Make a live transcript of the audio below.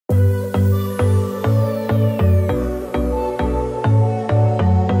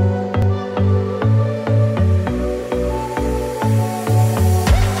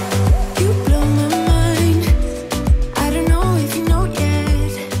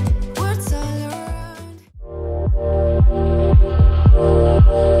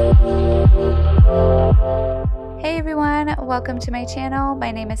welcome to my channel.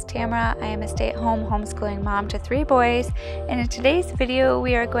 My name is Tamera. I am a stay-at-home homeschooling mom to 3 boys, and in today's video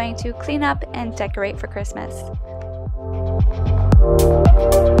we are going to clean up and decorate for Christmas.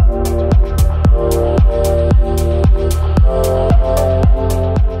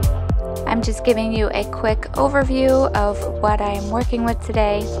 I'm just giving you a quick overview of what I am working with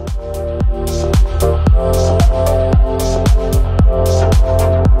today.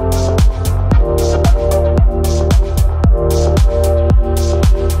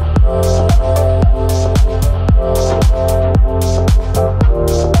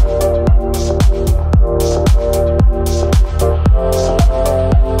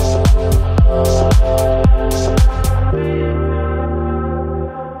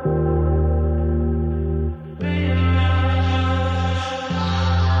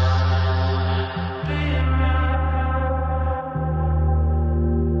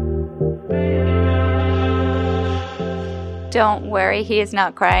 Don't worry, he is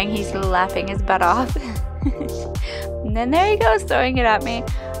not crying. He's laughing his butt off. And then there he goes, throwing it at me.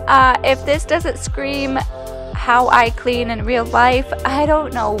 If this doesn't scream how I clean in real life, I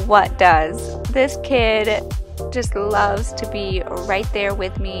don't know what does. This kid just loves to be right there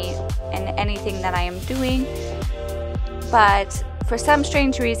with me in anything that I am doing. But for some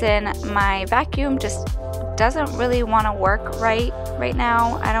strange reason, my vacuum just doesn't really want to work right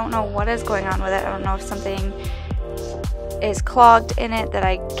now. I don't know what is going on with it. I don't know if something is clogged in it that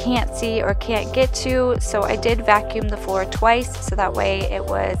I can't see or can't get to. So I did vacuum the floor twice, so that way it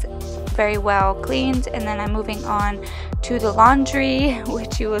was very well cleaned. And then I'm moving on to the laundry,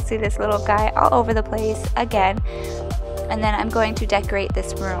 which you will see this little guy all over the place again. And then I'm going to decorate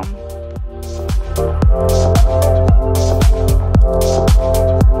this room.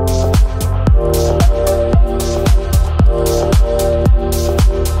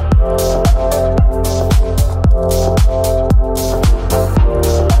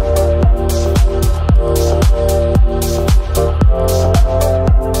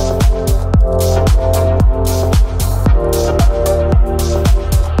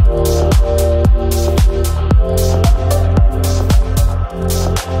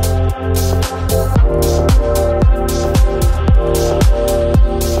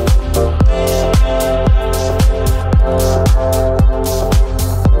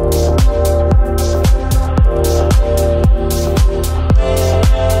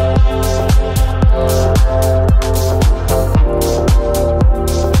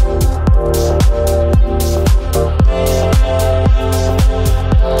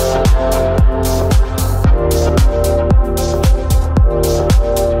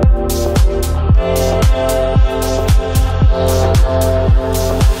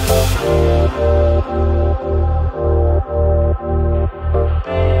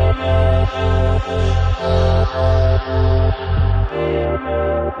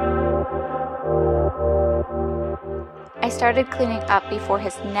 I started cleaning up before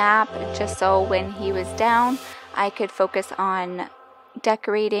his nap, just so when he was down I could focus on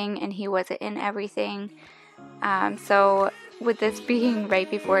decorating and he wasn't in everything. So with this being right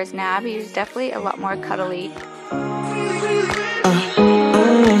before his nap, he was definitely a lot more cuddly.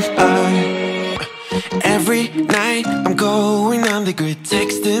 Every night I'm going on the grid,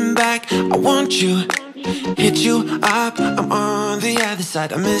 texting back, I want you, hit you up, I'm on the other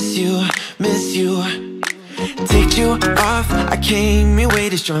side, I miss you, miss you. Take you off, I came in way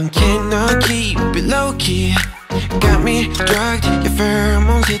too strong, cannot keep it low-key. Got me drugged, your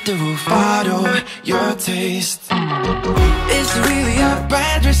pheromones hit the roof, bottle your taste. It's really a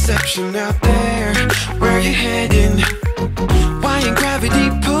bad reception out there, where you heading? Why ain't gravity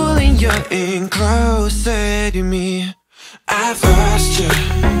pulling you in closer to me? I've lost you,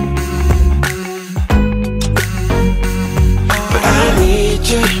 but I need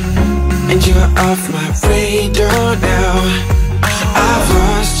you. And you're off my radar now. I've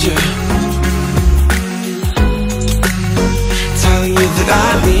lost you, telling you that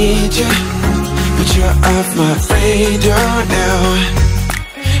I need you, but you're off my radar now.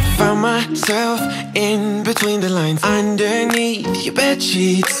 Found myself in between the lines, underneath your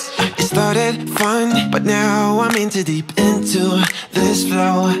bedsheets. It started fun, but now I'm in too deep into this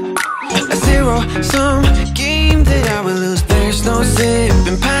flow. A zero-sum game that I will lose. There's no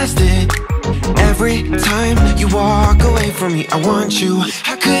zipping past it. Every time you walk away from me, I want you.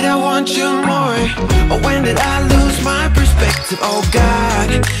 How could I want you more? Or when did I lose my perspective? Oh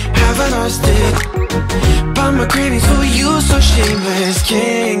God, have I lost it? But my cravings for you so shameless,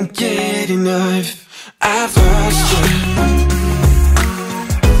 can't get enough. I've lost you,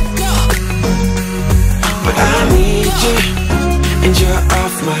 but I need you. And you're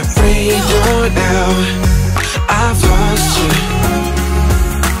off my radar now. I've lost you,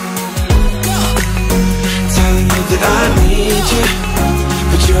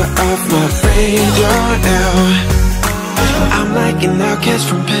 off my radar now. I'm like an outcast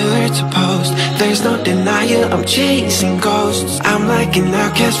from pillar to post. There's no denial, I'm chasing ghosts. I'm like an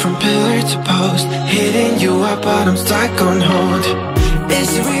outcast from pillar to post, hitting you up but I'm stuck on hold.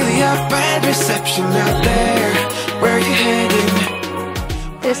 Is it really a bad reception out there? Where are you heading?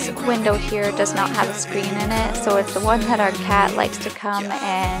 This window here does not have a screen in it, so it's the one that our cat likes to come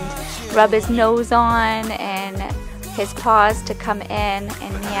and rub his nose on and his paws to come in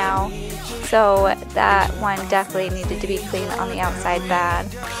and meow. So that one definitely needed to be cleaned on the outside bad.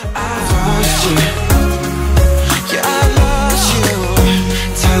 I lost you. Yeah, I lost you.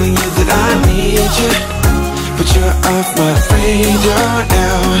 Telling you that I need you, but you're off my radar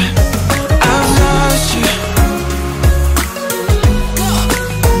now. I've lost you.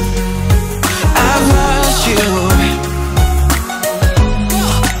 I've lost you.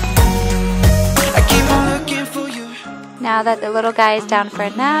 I keep on looking for you. Now that the little guy is down for a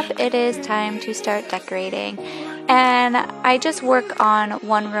nap, it is time to start decorating. And I just work on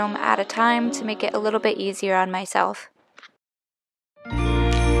one room at a time to make it a little bit easier on myself.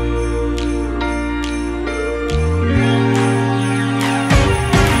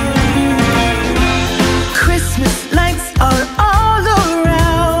 Christmas lights are all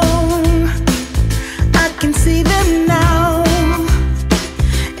around. I can see them now.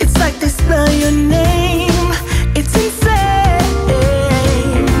 It's like they spell your name. It's insane.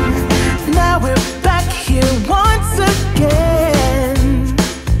 Now we're back here once again.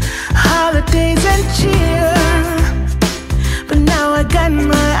 Holidays and cheer. But now I got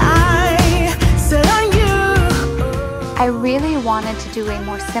my eye set on you. I really wanted to do a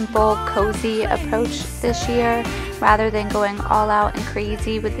more simple, cozy approach this year rather than going all out and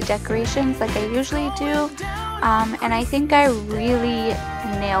crazy with the decorations like I usually do. And I think I really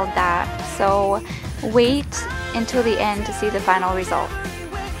nailed that. So wait until the end to see the final result.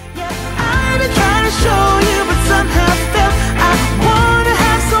 I've been trying to show you, but somehow felt I wanna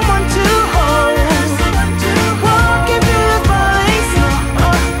have someone to hold. Walking through the falling snow.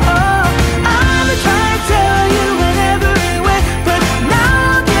 I've been trying to tell you in every way, but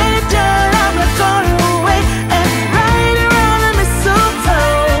now I'll get it done. I'm not going away and right around the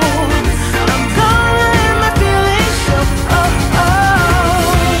mistletoe. I'm gonna let my feelings show.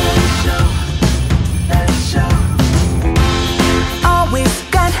 Always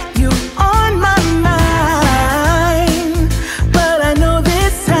got you on my mind, but I know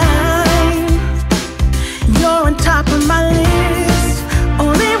this time you're on top of my list.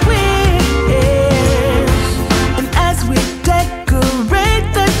 Only wish. And as we decorate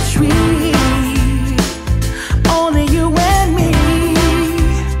the tree, only you and me,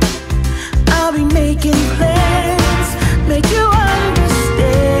 I'll be making plans, make you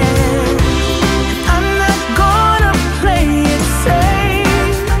understand. I'm not gonna play it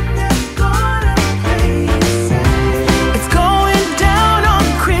safe. It's going down on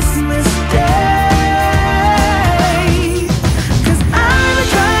Christmas Day. 'Cause I've been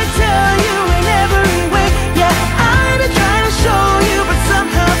trying to tell you in every way. Yeah, I've been trying to show you, but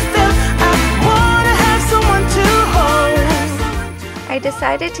somehow felt I wanna have someone to hold. I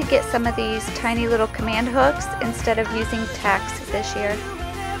decided to get some of these tiny little command hooks instead of using tacks this year.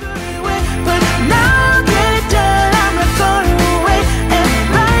 But now I'll get it done. I'm not going away and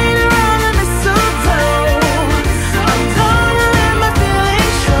right around the mistletoe. I'm gonna let my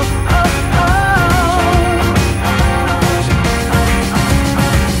feelings show.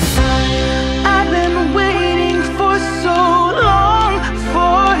 I've been waiting for so long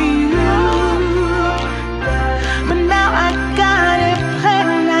for you, but now I got it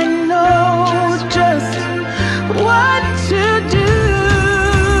planned. I know just what to do.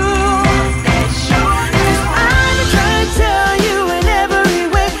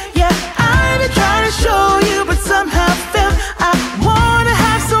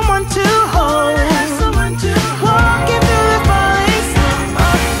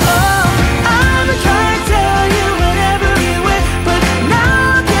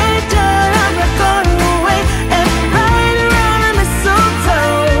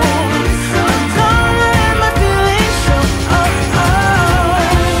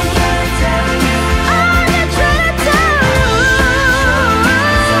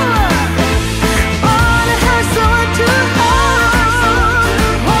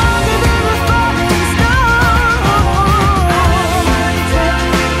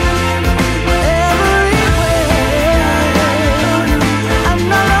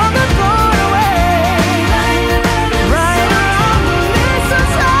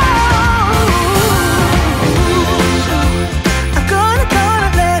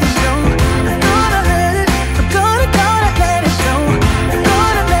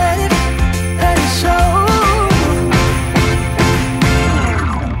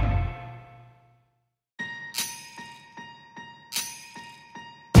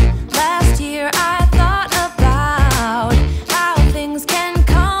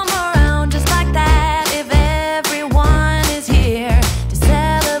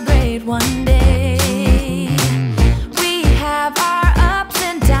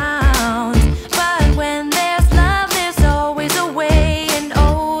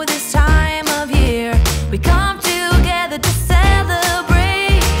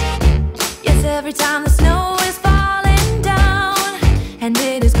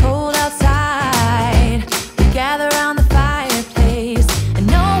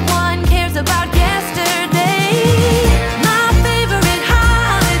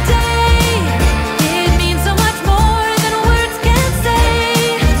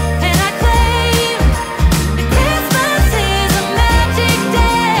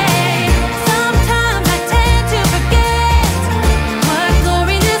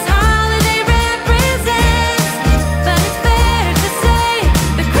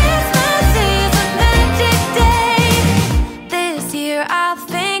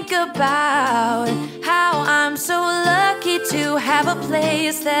 think about how I'm so lucky to have a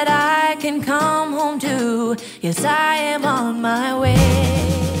place that I can come home to. Yes, I am on my way.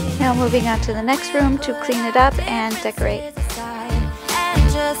 Now moving on to the next room to clean it up and decorate.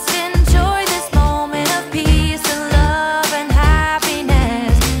 And just enjoy this moment of peace and love and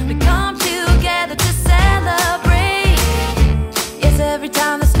happiness. We come together to celebrate. Yes, every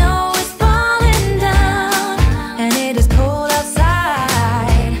time the snow is falling down and it is cold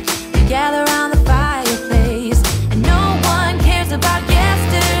outside, we gather around the fireplace and no one cares about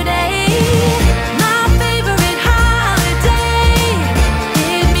yesterday. My favorite holiday,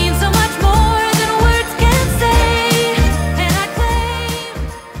 it means so much more than words can say. And I claim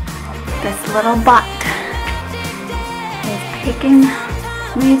This little butt is picking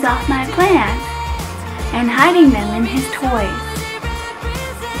leaves off my plants and hiding them in his toys.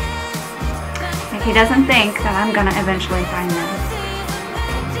 Like he doesn't think that I'm gonna eventually find them.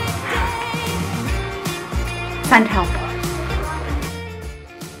 Send help.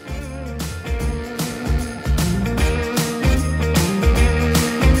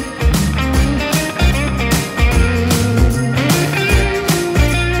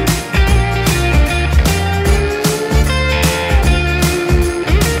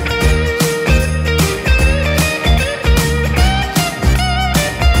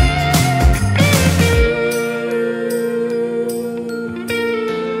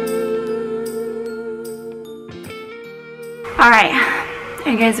 Alright,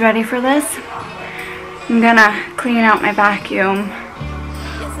 are you guys ready for this? I'm gonna clean out my vacuum.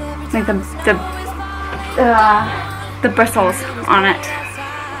 Like the bristles on it.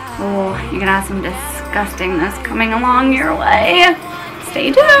 Oh, you're gonna have some disgustingness coming along your way.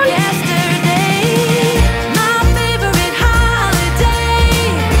 Stay tuned.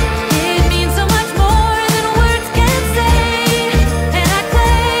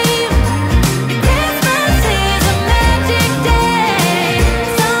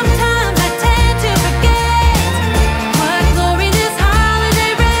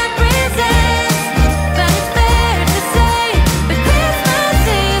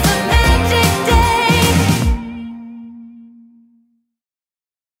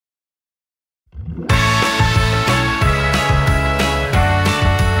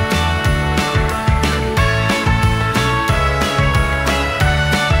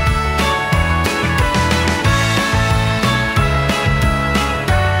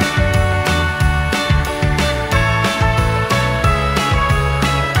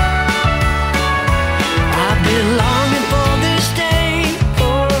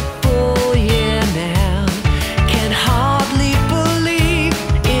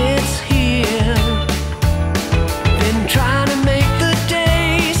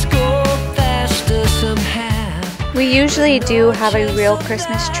 We usually do have a real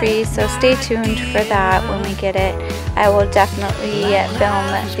Christmas tree, so stay tuned for that when we get it. I will definitely film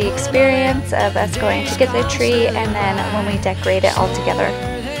the experience of us going to get the tree and then when we decorate it all together.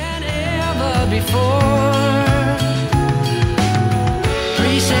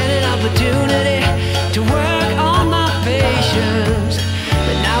 Presented opportunity to work on my patience,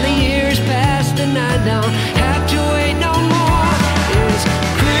 but now the years past and I don't have to wait no more. It's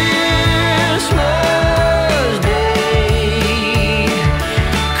Christmas.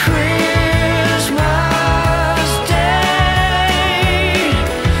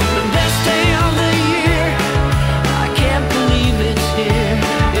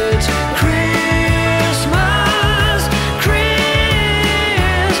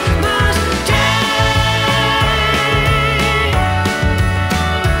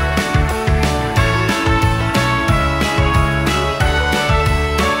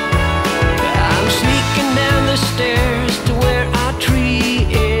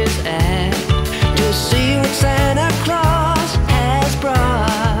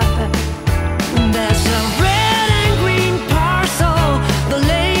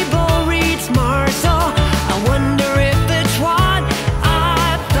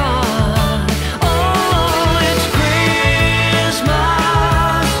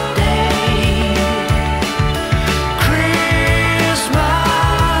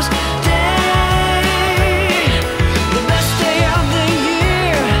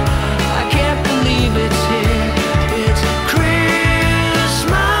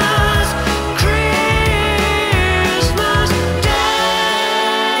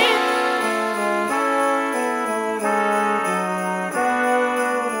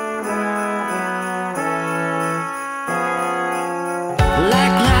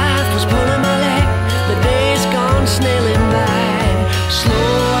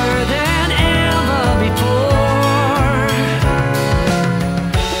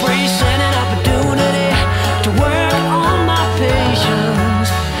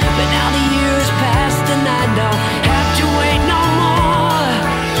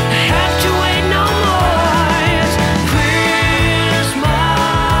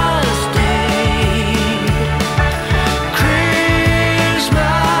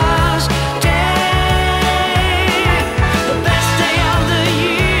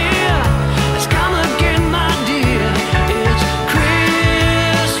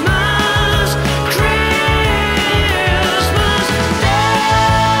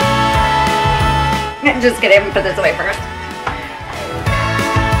 just kidding, put this away first.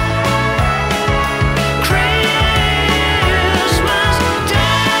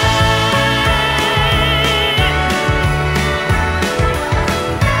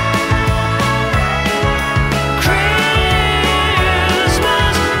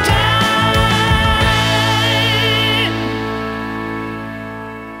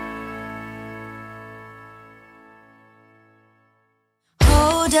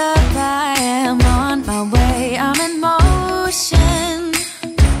 Hold up, I am on my way, I'm in motion.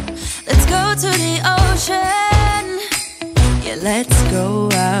 Let's go to the ocean. Yeah, let's go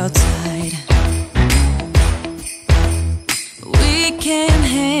outside. We can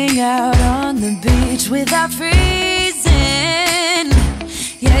hang out on the beach without freezing.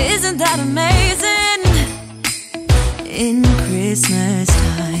 Yeah, isn't that amazing? In Christmas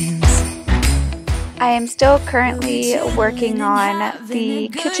times. I am still currently working on the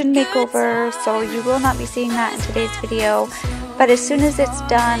kitchen makeover, so you will not be seeing that in today's video. But as soon as it's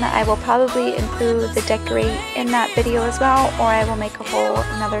done, I will probably include the decorate in that video as well, or I will make a whole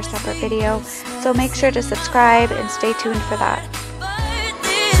another separate video. So make sure to subscribe and stay tuned for that. But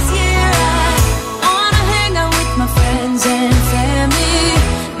this year I wanna hang out with my friends and family,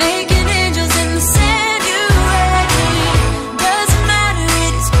 making angels in the sand. You ready? Doesn't matter,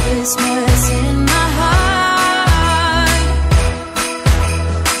 it is Christmas in my heart,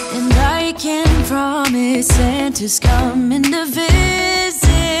 and I can promise Santa's coming to visit.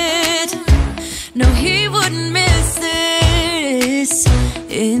 No, he wouldn't miss this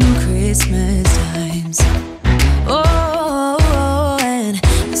in Christmas times. Oh, and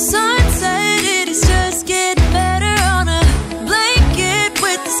the sun said it is just getting better on a blanket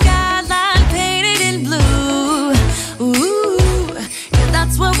with the skyline painted in blue. Ooh, yeah,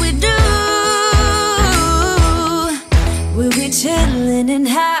 that's what we do. We'll be chilling and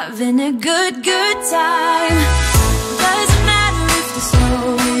having a good time. Doesn't matter if the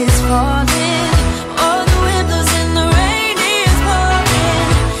snow is falling or the wind blows and the rain is pouring.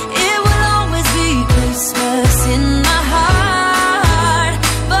 It will always be Christmas in my heart.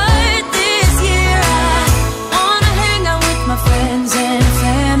 But this year I wanna hang out with my friends and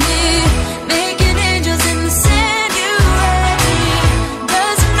family, making angels in the sand. You ready?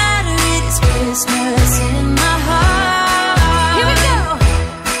 Doesn't matter, it is Christmas in my heart. Here we go.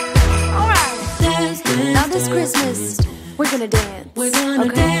 All right. Now this Christmas, we're gonna dance. We're gonna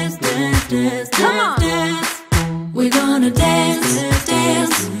dance, dance, dance. Come on. We're gonna dance,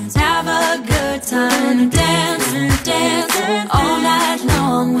 dance, have a good time. Dance, dance, all night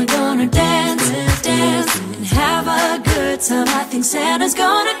long. We're gonna dance, dance, and have a good time. I think Santa's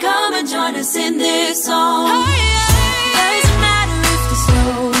gonna come and join us in this song. Doesn't matter if the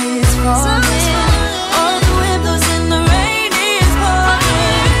snow is falling or the wind blows and the rain is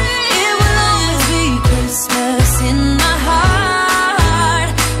pouring. It will always be Christmas in my heart.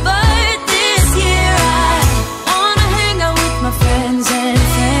 But this year I wanna hang out with my friends and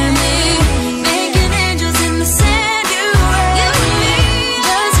family, making angels in the sand. You ready?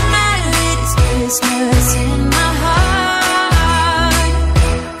 Doesn't matter, it is Christmas in my heart.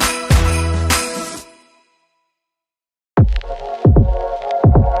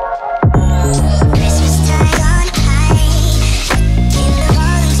 Christmas tide on high, in the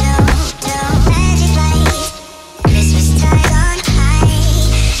falling snow, magic light. Christmas tide on high,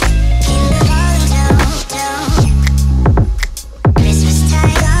 in the falling snow. Christmas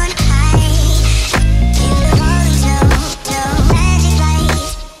tide on high, in the falling snow, magic light.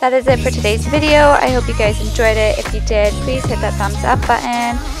 That is it for today's video. I hope you guys enjoyed it. If you did, please hit that thumbs up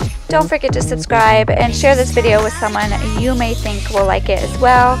button. Don't forget to subscribe and share this video with someone you may think will like it as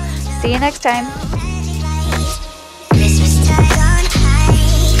well. See you next time. Christmas tide on high,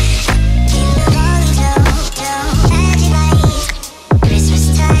 in the falling snow, magic light. Christmas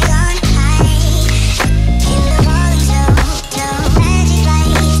tide on high, in the falling snow, magic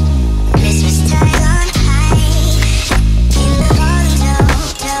light. Christmas tide on high, in the falling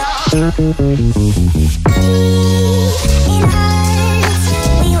snow.